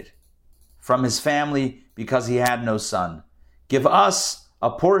eliminated from his family because he had no son? Give us a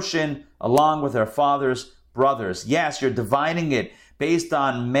portion along with our father's brothers. Yes, you're dividing it based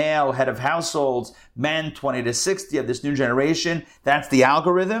on male head of households, men 20 to 60 of this new generation. That's the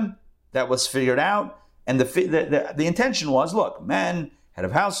algorithm that was figured out. And the intention was, look, men, head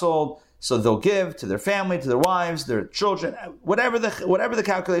of household, so they'll give to their family, to their wives, their children, whatever the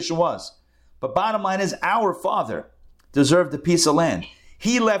calculation was. But bottom line is, our father deserved a piece of land.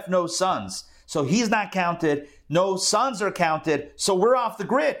 He left no sons, so he's not counted. No sons are counted, so we're off the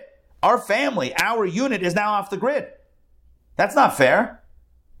grid. Our family, our unit is now off the grid. That's not fair.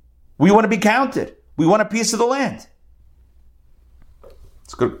 We want to be counted. We want a piece of the land.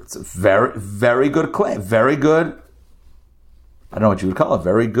 It's good. It's a very, very good claim. Very good. I don't know what you would call it.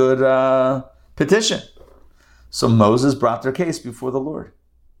 Very good petition. So Moses brought their case before the Lord.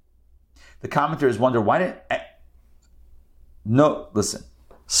 The commentators wonder, why didn't... No, listen.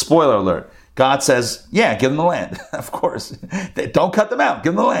 Spoiler alert. God says, yeah, give them the land. Of course. Don't cut them out.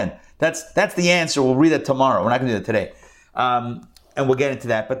 Give them the land. That's the answer. We'll read it tomorrow. We're not going to do that today. And we'll get into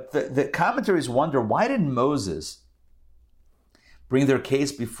that. But the commentaries wonder, why didn't Moses bring their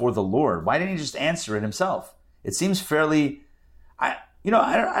case before the Lord? Why didn't he just answer it himself? It seems fairly... I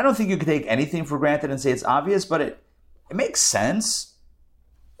don't think you could take anything for granted and say it's obvious, but it makes sense.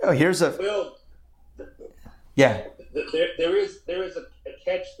 Here's a... Well, yeah. There is a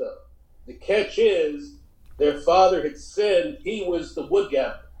catch, though. The catch is their father had sinned. He was the wood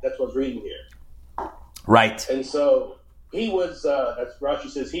gatherer. That's what I was reading here. Right. And so he was, as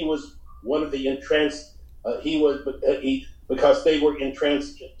Rashi says, he was one of the because they were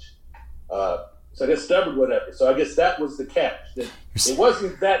intransigent. So I guess stubborn, whatever. So I guess that was the catch. It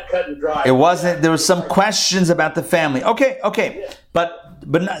wasn't that cut and dry. It wasn't. There was some questions about the family. Okay. Yeah.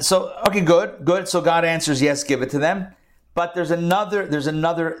 But not, so okay, good. So God answers yes, give it to them. But there's another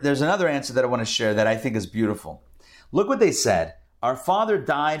answer that I want to share that I think is beautiful. Look what they said. Our father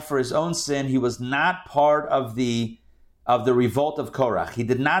died for his own sin. He was not part of the revolt of Korach. He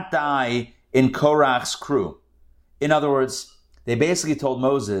did not die in Korach's crew. In other words, they basically told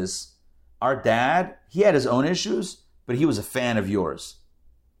Moses, our dad, he had his own issues, but he was a fan of yours.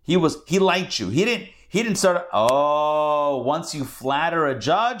 He liked you. He didn't start, once you flatter a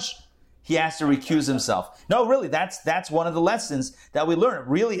judge, he has to recuse himself. No, really, that's one of the lessons that we learn.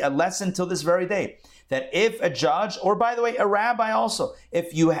 Really, a lesson till this very day. That if a judge, or by the way, a rabbi also,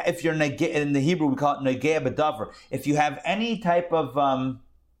 if you're in the Hebrew, we call it negea b'davar. If you have any type of, how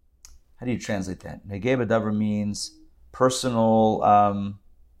how do you translate that? Negei b'davar means personal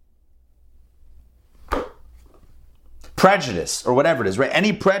prejudice or whatever it is, right?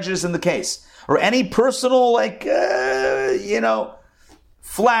 Any prejudice in the case or any personal,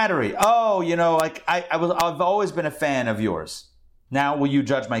 flattery. Oh, I've always been a fan of yours. Now will you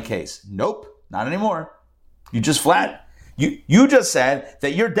judge my case? Nope, not anymore. You just You just said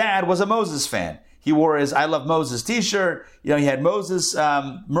that your dad was a Moses fan. He wore his I Love Moses t-shirt. He had Moses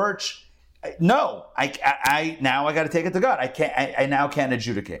merch. No, I now I got to take it to God. I now can't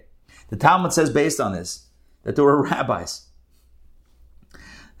adjudicate. The Talmud says based on this that there were rabbis.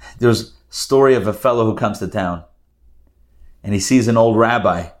 There's a story of a fellow who comes to town and he sees an old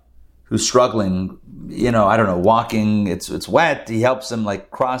rabbi who's struggling, walking. It's wet. He helps him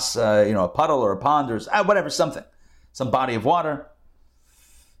cross, a puddle or a pond or whatever, some body of water.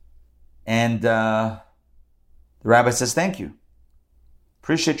 And the rabbi says, "Thank you.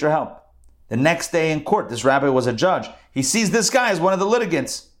 Appreciate your help." The next day in court, this rabbi was a judge. He sees this guy as one of the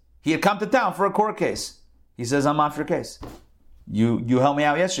litigants. He had come to town for a court case. He says, "I'm off your case. You helped me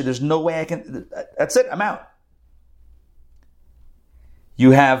out yesterday. There's no way I can. That's it. I'm out."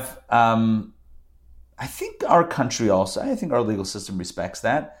 You have, I think our country also, I think our legal system respects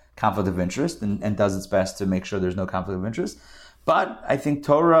that, conflict of interest, and does its best to make sure there's no conflict of interest. But I think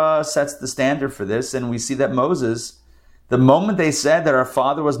Torah sets the standard for this, and we see that Moses, the moment they said that our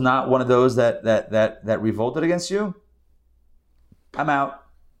father was not one of those that revolted against you, I'm out.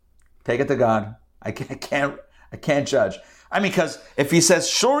 Take it to God. I can't judge. I mean, because if he says,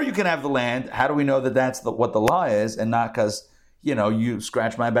 sure, you can have the land, how do we know that that's what the law is, and not because, you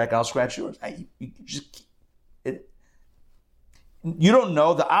scratch my back, I'll scratch yours. You don't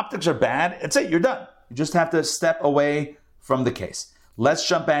know. The optics are bad. That's it. You're done. You just have to step away from the case. Let's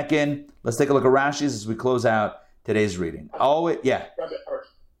jump back in. Let's take a look at Rashi's as we close out today's reading. Yeah.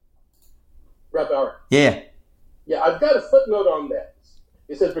 Rabbi Art. Yeah. Yeah, I've got a footnote on that.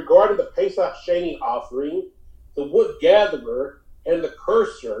 It says, regarding the Pesach Sheni offering, the wood gatherer and the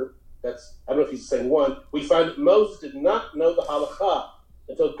curser, I don't know if he's the same one, we find that Moses did not know the halakha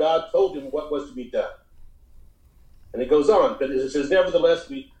until God told him what was to be done. And it goes on, but it says, nevertheless,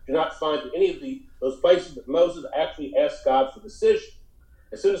 we do not find in any of those places that Moses actually asked God for decision.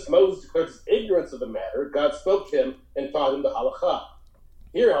 As soon as Moses declared his ignorance of the matter, God spoke to him and taught him the halakha.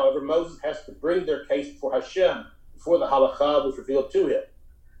 Here, however, Moses has to bring their case before Hashem, before the halakha was revealed to him.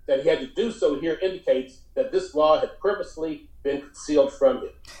 That he had to do so here indicates that this law had purposely been concealed from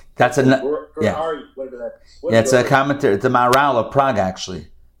him. That's it's a commentary. It's the Maharal of Prague, actually.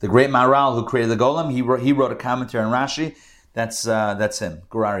 The great Maharal who created the Golem. He wrote a commentary on Rashi. That's him,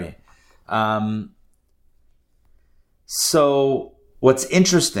 Gurari. So what's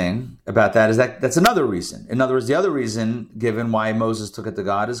interesting about that is that's another reason. In other words, the other reason given why Moses took it to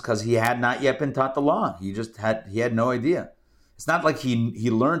God is because he had not yet been taught the law. He had no idea. It's not like he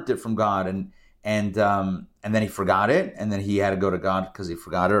learned it from God and then he forgot it and then he had to go to God because he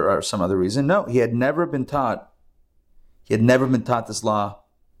forgot it or some other reason. No, he had never been taught. He had never been taught this law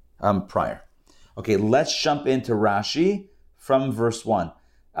prior. Okay, let's jump into Rashi from verse 1.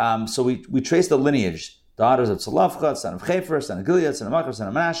 So we trace the lineage. Daughters of Tzalafcha, son of Chefer, son of Gilead, son of Machir, son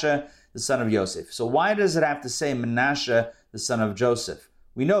of Menashe, the son of Yosef. So why does it have to say Menashe, the son of Joseph?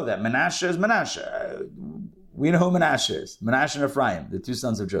 We know that Menashe is Menashe. We know who Menashe is. Menashe and Ephraim, the two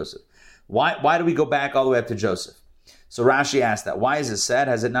sons of Joseph. Why do we go back all the way up to Joseph? So Rashi asked that. Why is it said?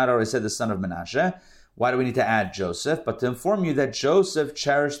 Has it not already said the son of Menashe? Why do we need to add Joseph? But to inform you that Joseph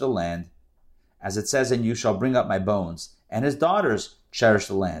cherished the land, as it says, and you shall bring up my bones. And his daughters cherished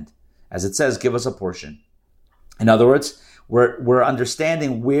the land. As it says, give us a portion. In other words, we're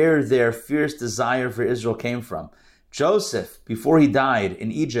understanding where their fierce desire for Israel came from. Joseph, before he died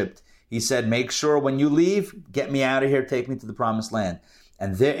in Egypt, he said, make sure when you leave, get me out of here, take me to the promised land.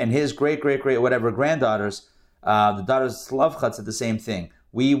 And his great whatever granddaughters, the daughters of Tzalafcha said the same thing.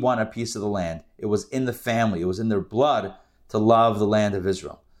 We want a piece of the land. It was in the family. It was in their blood to love the land of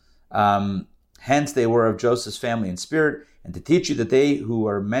Israel. Hence, they were of Joseph's family in spirit, and to teach you that they who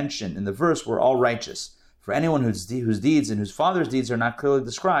are mentioned in the verse were all righteous. For anyone whose deeds and whose father's deeds are not clearly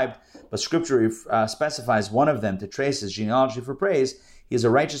described, but Scripture specifies one of them to trace his genealogy for praise, he is a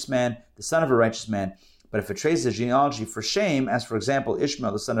righteous man, the son of a righteous man. But if it traces his genealogy for shame, as for example,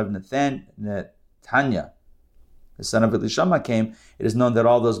 Ishmael, the son of Netanya, the son of Elishama came, it is known that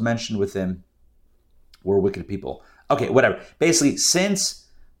all those mentioned with him were wicked people. Okay, whatever. Basically, since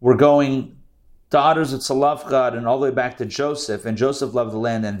we're going daughters of Tzalafcha and all the way back to Joseph, and Joseph loved the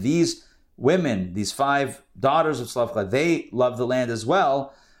land, and these women, these 5 daughters of Tzalafcha, they loved the land as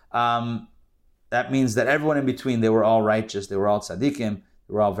well. That means that everyone in between, they were all righteous, they were all tzaddikim, they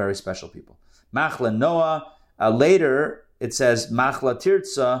They were all very special people. Machla Noah, later it says Machla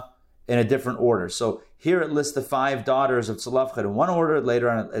Tirza in a different order. So here it lists the 5 daughters of Tzalafchad in one order. Later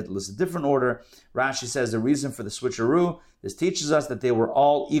on it lists a different order. Rashi says the reason for the switcheroo, this teaches us that they were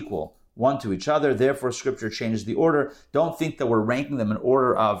all equal, one to each other. Therefore, Scripture changes the order. Don't think that we're ranking them in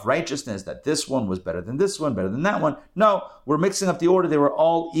order of righteousness, that this one was better than this one, better than that one. No, we're mixing up the order. They were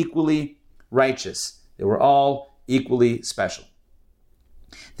all equally righteous. They were all equally special.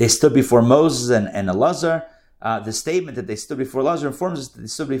 They stood before Moses and Elazar. The statement that they stood before Elazar informs us that they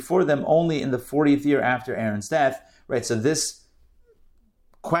stood before them only in the 40th year after Aaron's death. Right. So this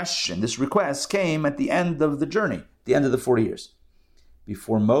question, this request came at the end of the journey, the end of the 40 years.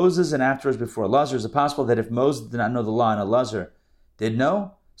 Before Moses and afterwards before Elazar. Is it possible that if Moses did not know the law and Elazar did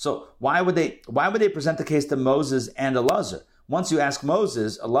know? So why would they present the case to Moses and Elazar? Once you ask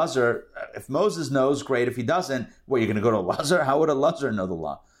Moses, Elazar, if Moses knows, great. If he doesn't, you're going to go to Elazar? How would Elazar know the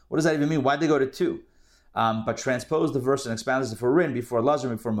law? What does that even mean? Why'd they go to 2? But transpose the verse and expound as if it were written before Elazar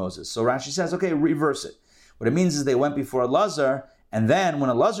and before Moses. So Rashi says, okay, reverse it. What it means is they went before Elazar, and then when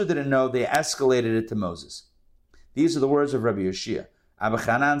Elazar didn't know, they escalated it to Moses. These are the words of Rabbi Yeshua. Abba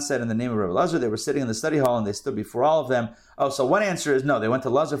Chanan said in the name of Rabbi Elazar, they were sitting in the study hall and they stood before all of them. Oh, so one answer is no, they went to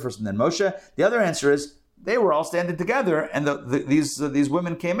Elazar first and then Moshe. The other answer is they were all standing together, and these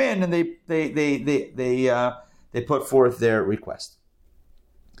women came in and they put forth their request.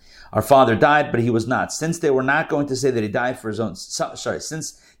 Our father died, but he was not. Since they were not going to say that he died for his own,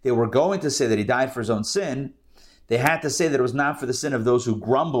 since they were going to say that he died for his own sin, they had to say that it was not for the sin of those who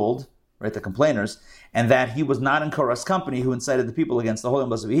grumbled, right, the complainers, and that he was not in Korah's company who incited the people against the Holy and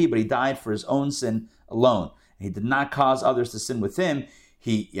Blessed be He, but he died for his own sin alone. He did not cause others to sin with him.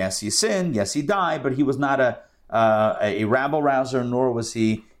 He sinned, yes, he died, but he was not a rabble rouser, nor was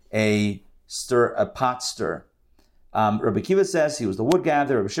he a pot stir. Rabbi Kiva says he was the wood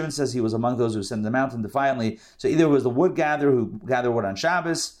gatherer. Rabbi Shimon says he was among those who ascended the mountain defiantly. So either it was the wood gatherer who gathered wood on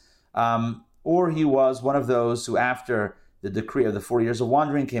Shabbos, or he was one of those who, after the decree of the 40 years of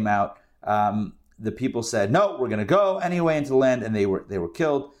wandering came out, the people said, no, we're going to go anyway into the land, and they were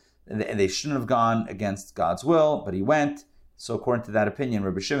killed, and they shouldn't have gone against God's will, but he went. So according to that opinion,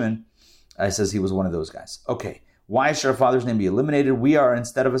 Rabbi Shimon says he was one of those guys. Okay, why should our father's name be eliminated? We are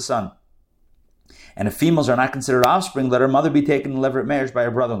instead of a son. And if females are not considered offspring, let her mother be taken in levirate marriage by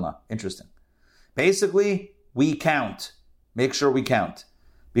her brother-in-law. Interesting. Basically, we count. Make sure we count.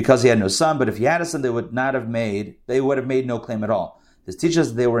 Because he had no son, but if he had a son, they would have made no claim at all. This teaches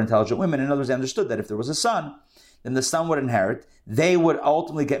that they were intelligent women. In other words, they understood that if there was a son, then the son would inherit. They would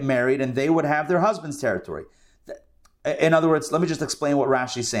ultimately get married, and they would have their husband's territory. In other words, let me just explain what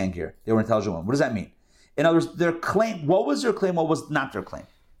Rashi is saying here. They were intelligent women. What does that mean? In other words, their claim, what was their claim, what was not their claim?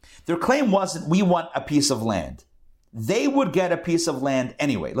 Their claim wasn't, we want a piece of land. They would get a piece of land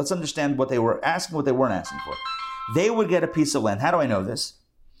anyway. Let's understand what they were asking, what they weren't asking for. They would get a piece of land. How do I know this?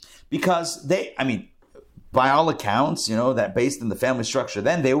 Because by all accounts, that based on the family structure,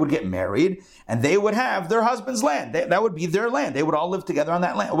 then they would get married and they would have their husband's land. That would be their land. They would all live together on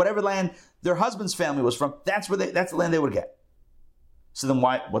that land. Whatever land their husband's family was from, that's the land they would get. So then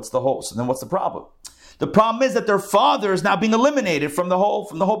what's the problem? The problem is that their father is now being eliminated from the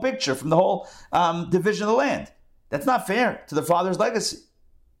whole picture, from the whole division of the land. That's not fair to the father's legacy.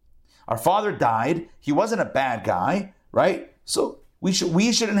 Our father died. He wasn't a bad guy, right? So we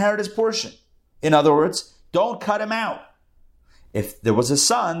should inherit his portion. In other words, don't cut him out. If there was a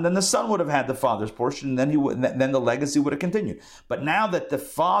son, then the son would have had the father's portion, and then the legacy would have continued. But now that the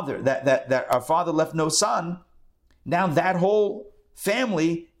father, that our father left no son, now that whole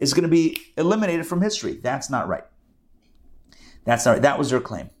family is going to be eliminated from history. That's not right. That's not right. That was their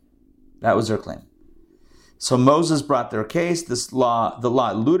claim. So Moses brought their case. The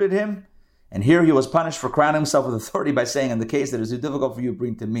law eluded him, and here he was punished for crowning himself with authority by saying, in the case that is too difficult for you,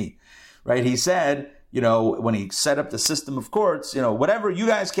 bring to me. Right? He said, when he set up the system of courts, whatever you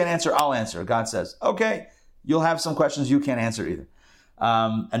guys can't answer, I'll answer. God says, okay, you'll have some questions you can't answer either.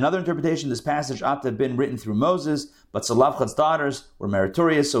 Another interpretation, this passage ought to have been written through Moses, but Tzalafchad's daughters were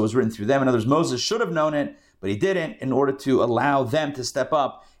meritorious, so it was written through them. In other words, Moses should have known it, but he didn't, in order to allow them to step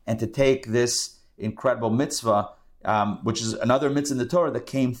up and to take this incredible mitzvah, which is another mitzvah in the Torah that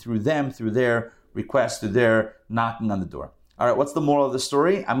came through them, through their request, through their knocking on the door. All right, what's the moral of the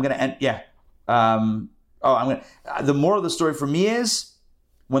story? I'm going to end, the moral of the story for me is,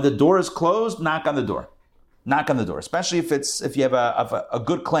 when the door is closed, knock on the door. Knock on the door, especially if you have a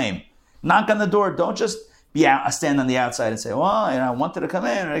good claim. Knock on the door. Don't just stand on the outside and say, well, I wanted to come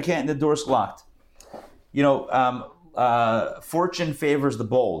in, and I can't, and the door's locked. Fortune favors the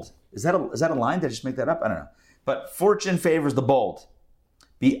bold. Is that a line? Did I just make that up? I don't know. But fortune favors the bold.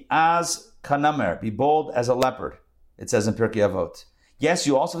 Be az kanamer. Be bold as a leopard. It says in Pirkei Avot. Yes,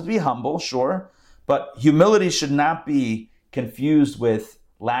 you also have to be humble, sure, but humility should not be confused with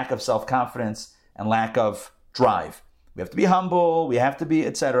lack of self-confidence and lack of drive. We have to be humble, we have to be,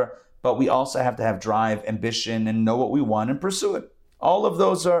 etc., but we also have to have drive, ambition, and know what we want and pursue it. All of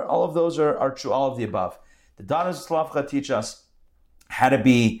those are true, all of the above. The daughters of Slavcha teach us how to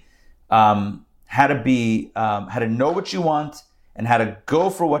know what you want and how to go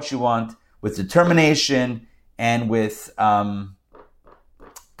for what you want with determination and with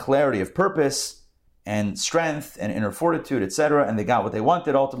clarity of purpose and strength and inner fortitude, etc. And they got what they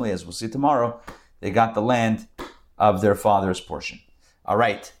wanted ultimately, as we'll see tomorrow. They got the land of their father's portion. All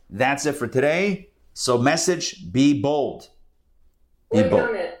right, that's it for today. So message, be bold. Be bold.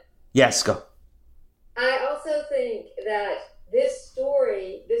 Comment. Yes, go. I also think that this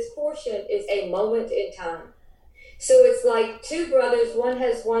story, this portion, is a moment in time. So it's like two brothers, one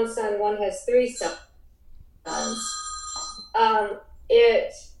has one son, one has three sons.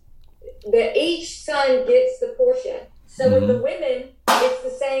 Each son gets the portion. So with the women, it's the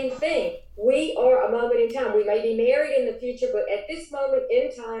same thing. We are a moment in time. We may be married in the future, but at this moment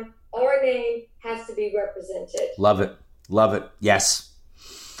in time, our name has to be represented. Love it. Love it. Yes.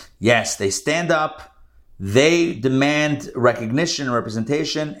 Yes, they stand up. They demand recognition and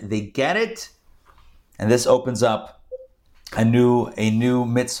representation. They get it. And this opens up a new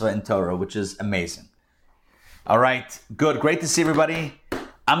mitzvah in Torah, which is amazing. All right. Good. Great to see everybody.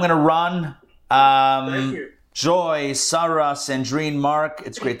 I'm going to run. Thank you. Joy, Sarah, Sandrine, Mark.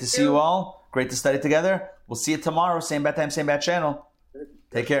 It's great to see you all. Great to study together. We'll see you tomorrow. Same bad time, same bad channel.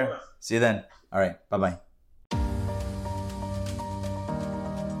 Take care. See you then. All right. Bye-bye.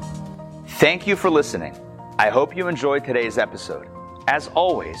 Thank you for listening. I hope you enjoyed today's episode. As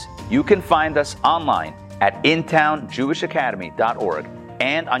always, you can find us online at intownjewishacademy.org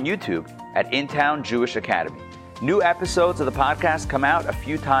and on YouTube at Intown Jewish Academy. New episodes of the podcast come out a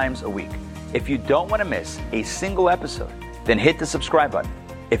few times a week. If you don't want to miss a single episode, then hit the subscribe button.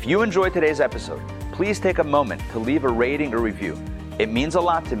 If you enjoyed today's episode, please take a moment to leave a rating or review. It means a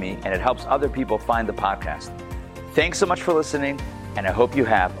lot to me and it helps other people find the podcast. Thanks so much for listening, and I hope you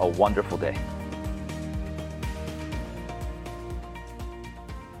have a wonderful day.